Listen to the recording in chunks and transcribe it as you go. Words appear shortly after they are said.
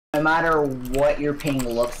No matter what your ping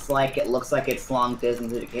looks like, it looks like it's long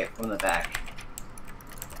distance to get from the back.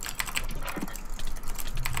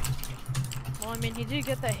 Well, I mean, he did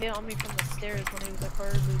get that hit on me from the stairs when he was like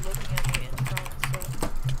horribly looking at me in front,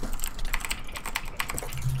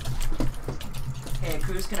 so. Hey,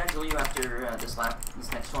 Cruz, can I duel you after this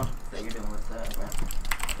next one that you're doing with Grant?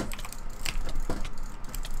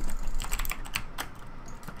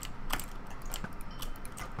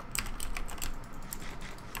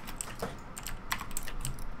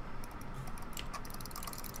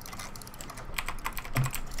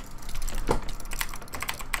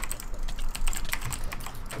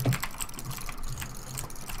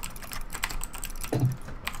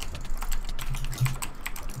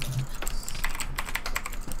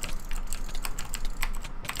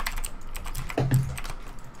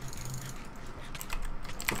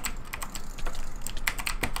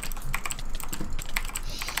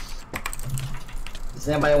 Does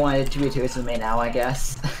anybody want to 2v2 with me now, I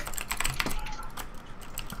guess?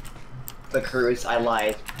 The Cruise, I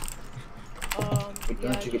lied. Yeah,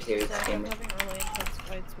 Don't you get serious, I'm gamer. having really intense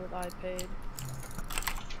fights with iPad.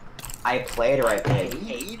 I played or I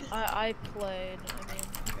paid? I played, I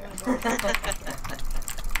mean,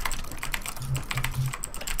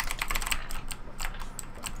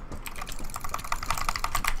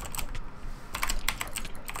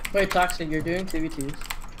 Wait, Toxic, you're doing 2v2s?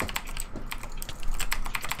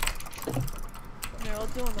 yeah, I'll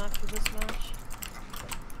do them after this match.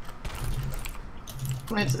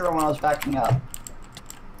 Consider when I was backing up.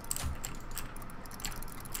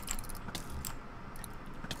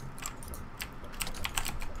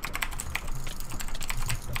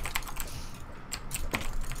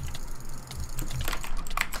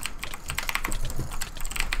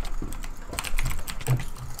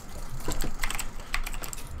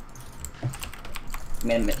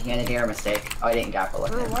 He had an error mistake. Oh, I didn't grapple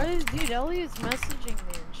with Bro, him. why is dude Elliot's messaging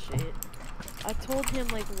me and shit? I told him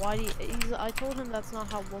like why do you, I told him that's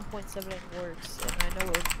not how 1.78 works, and I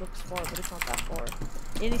know it looks far, but it's not that far.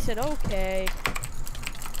 And he said okay.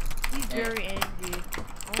 He's very angry.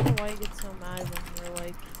 I don't know why he gets so mad when you're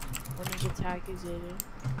like when he gets accusated.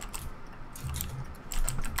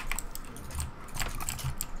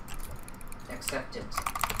 Accept it.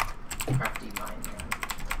 Crafty mind, man.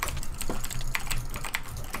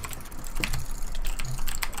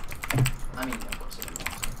 I mean, of course, if you want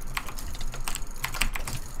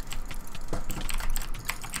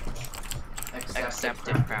to. Accept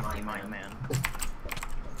it, crafty mind, man.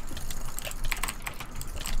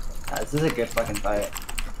 This is a good fucking fight.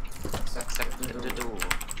 Accept the duel.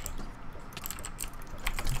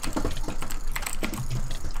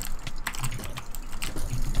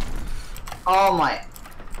 Oh my.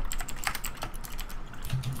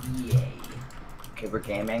 Yay. Okay, we're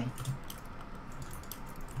gaming.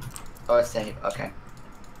 Oh, it's safe. Okay.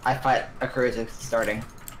 I fight a Cruise is starting.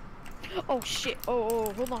 Oh shit!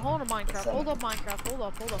 Oh, hold on, Minecraft. Hold up, Minecraft. Hold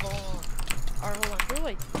up. Alright, hold on. They're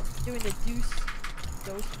like doing the deuce.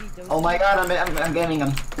 Oh my god, I'm gaming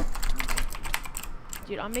him.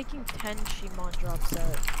 Dude, I'm making 10 Shimon drops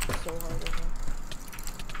that so hard right now.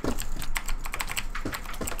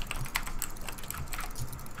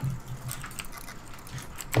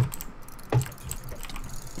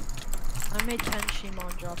 I made 10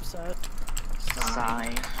 Shimon drop set.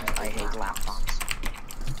 Sigh. I hate laptops.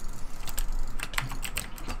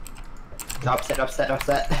 Upset.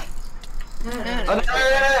 Oh, no.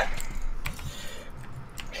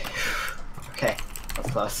 Okay, that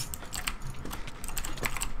was close.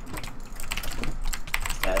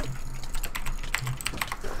 Dead.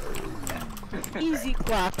 Easy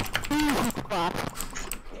clap.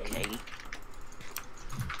 Okay.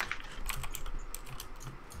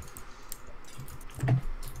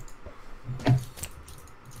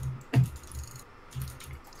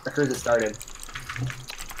 The Cruise has started.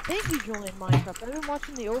 Thank you, Julian Minecraft. I've been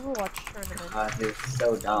watching the Overwatch tournament. He was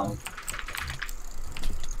so dumb.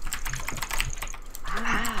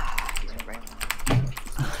 He's in brain.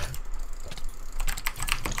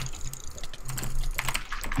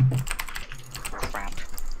 Crap.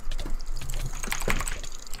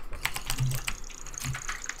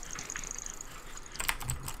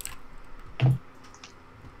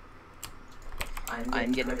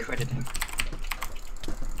 I'm getting credited.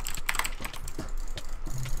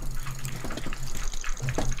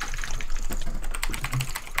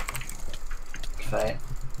 Fight.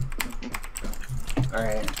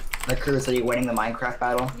 Alright. The Cruise, are you winning the Minecraft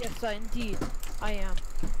battle? Yes, indeed. I am.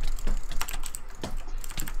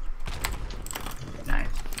 Nice.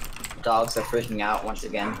 Dogs are freaking out once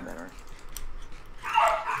again.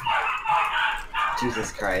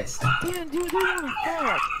 Jesus Christ. Damn, dude, they're on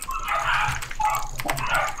fuck.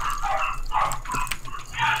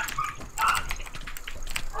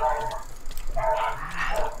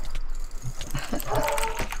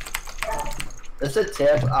 just a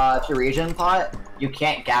tip, if you region pot, you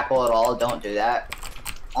can't gapple at all, don't do that.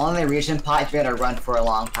 Only region pot if you gotta run for a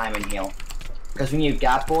long time and heal. Because when you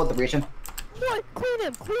gapple, the region... What? Clean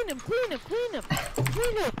him! Clean him! Clean him! Clean him!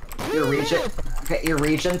 Clean him! Your region... Okay, your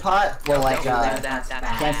region pot will like, That's bad.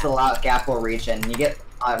 cancel out gapple region. You get,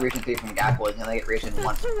 region 3 from gapple, you only get region 1.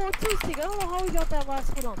 That's so autistic. I don't know how he got that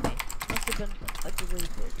last hit on me. Must have been like really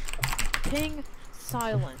big. Ping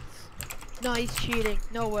silence. No, he's cheating.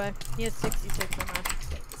 No way. He has 66 on that.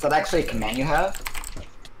 Is that actually a command you have?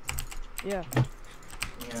 Yeah.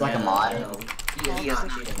 It's like a mod. He is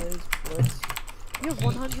cheating. You have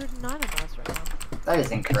 109 on mass right now. That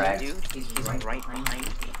is incorrect. Dude, he's right behind me.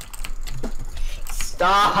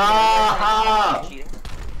 Stop! Cheating.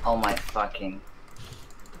 Oh my fucking...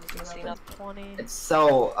 See that? 20. It's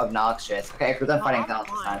so obnoxious. Okay, we're done fighting Thanos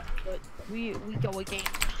this time. But we go again.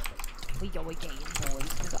 We go again,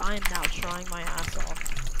 boys. Because I am now trying my ass off.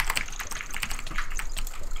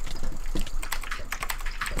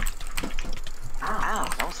 Ow,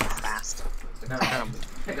 that was fast.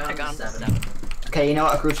 I got him 7. Okay, you know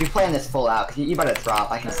what, Cruz, you're playing this full out, 'cause you better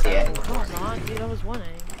drop, I can see it. No, I'm not, dude. I was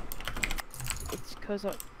winning. It's because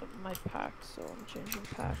of my pack, so I'm changing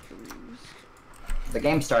pack rules. The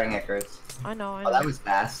game's starting at Cruz. I know. Oh, that was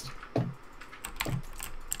fast.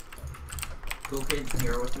 Cool kid,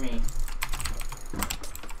 you're with me.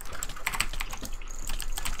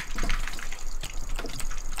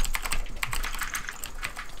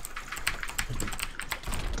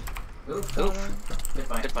 Oof.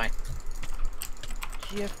 Goodbye. Goodbye.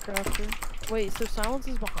 GF Crafter. Wait, so Silence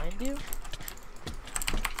is behind you?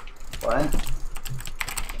 What?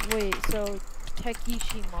 Wait, so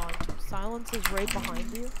Tekishi mod, Silence is right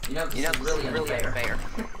behind you? You know, this is really unfair.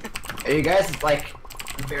 Are you guys, like,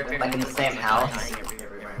 Unfair to like in the same house?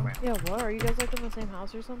 Yeah, what? Are you guys like in the same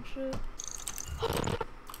house or some shit?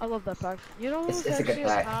 I love that pack. You know, it was It's a good actually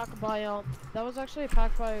pack. a pack by that was actually a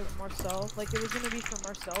pack by Marcel. Like it was gonna be for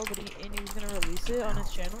Marcel, but he was gonna release it on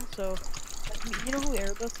his channel. So, like, you know who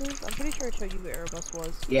Erebus is? I'm pretty sure I showed you who Erebus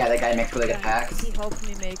was. Yeah, that guy makes really good packs. He helped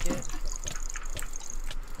me make it.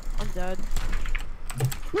 I'm dead.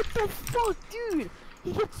 What the fuck, dude?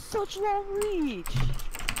 He gets such long reach.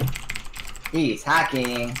 He's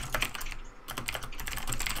hacking.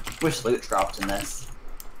 Wish loot dropped in this.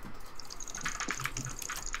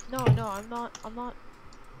 No, I'm not.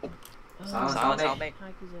 Silence, I'll make.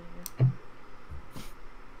 Hack is in here.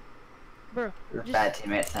 Bro, Your just- bad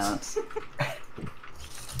teammate sounds.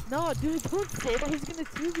 no, dude, don't say that. He's gonna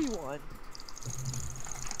 2v1.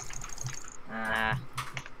 Ah.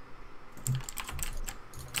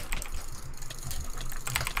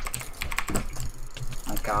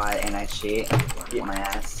 Oh god, and I cheat. Beat my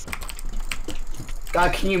ass.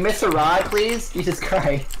 God, can you miss a rod, please? Jesus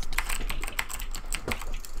Christ.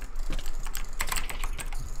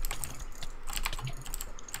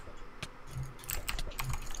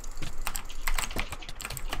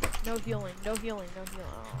 No healing, no healing, no healing.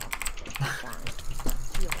 Oh, fine.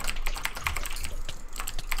 Healing.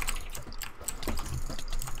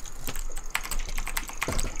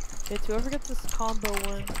 Okay, whoever gets this combo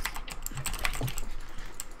wins.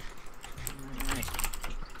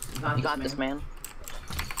 You got this, man.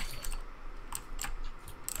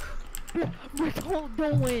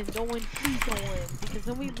 Don't win, please don't win. Because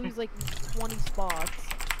then we lose like 20 spots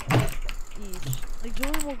each. Like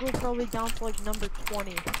Julian will go probably down to like number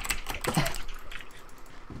 20.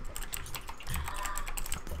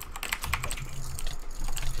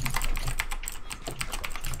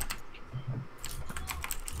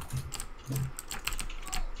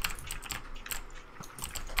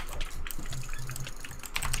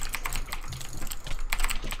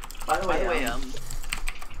 By the way,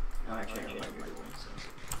 Oh, actually, I don't know what you're doing, so.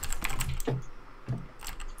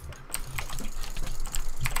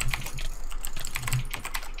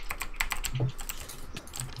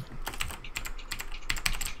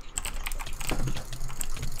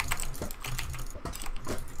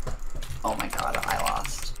 Oh my god, I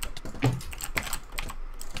lost.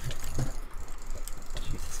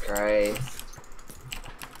 Jesus Christ.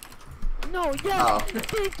 No, yes! Oh.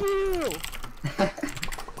 Thank you!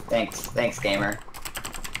 Thanks, gamer.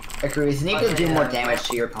 Hey, Cruz, you need to do more damage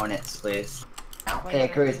to your opponents, please. Okay,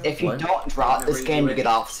 Cruz, if you What? don't drop this game, you get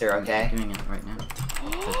officer, okay? Doing it right now.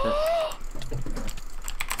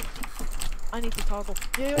 I need to toggle.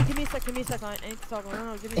 Yo, give me a sec, I need to toggle.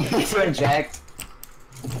 No, give me You a need sec. to inject.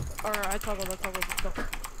 Alright, I toggled, let's go.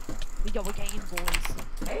 We go again,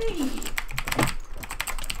 boys. Hey!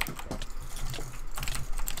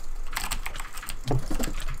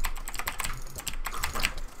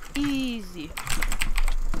 Easy.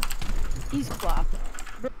 Easy clap.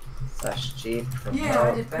 Slash G. Yeah,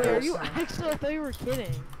 I did Wait, better are this you time. actually? I thought you were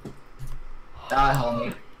kidding. Die,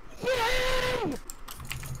 homie. Yay!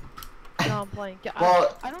 No, I'm playing.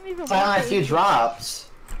 Well, I don't even So I want only the have 2 drops.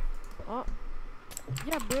 Oh.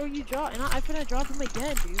 Yeah, bro, you drop, and I finna drop him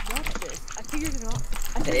again, dude. Watch this. I figured it out.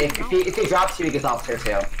 If he drops 2, he gets officer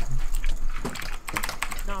too.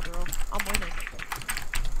 Nah, bro. I'm winning.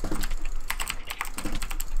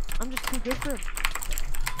 I'm just too good for him.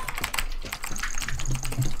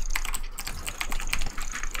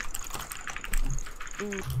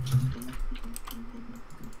 Ooh.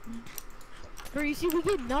 Bro, you see, we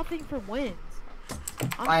get nothing for wins.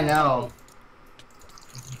 I know.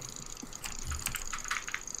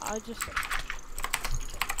 I just.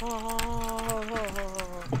 Oh.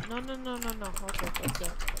 No. Okay, let's go.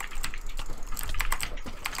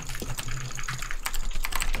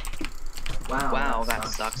 Wow, that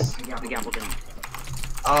sucks. sucks. The gamble didn't.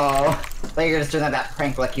 Oh, I thought you were just doing that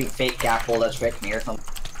prank like you fake gapple to trick me or something.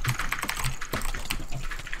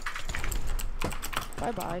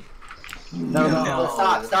 Bye. No,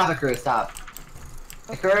 stop it, Cruz, stop.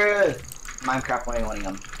 Cruz! Minecraft winning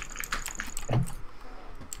him.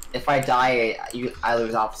 If I die, I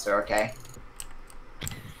lose officer, okay?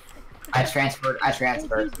 I transferred.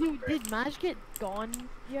 Dude, did Madge get gone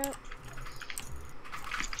yet?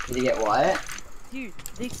 Did you get what? Dude,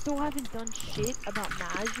 they still haven't done shit about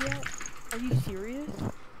Madge yet? Are you serious?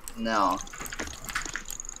 No.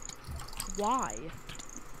 Why?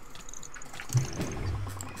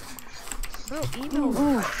 Bro, email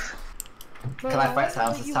me. Bro, Can I fight wanna silence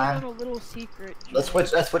let this you time? in on a little secret. Let's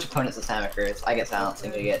switch opponents this time, Cruz. I get silence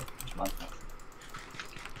and you get.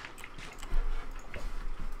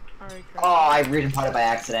 Alright, Oh, I region potted by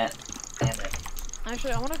accident. Damn it.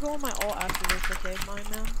 Actually, I wanna go on my ult after this, okay, mine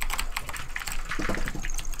man?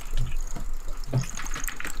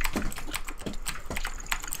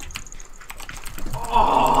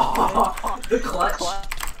 Oh, the clutch.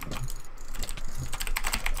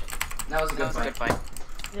 That was a good fight.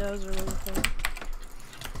 Yeah, it was a really good fight.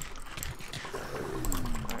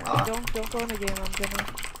 Alright, don't go in the game, I'm gonna...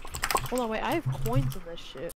 Hold on, wait, I have coins in this shit.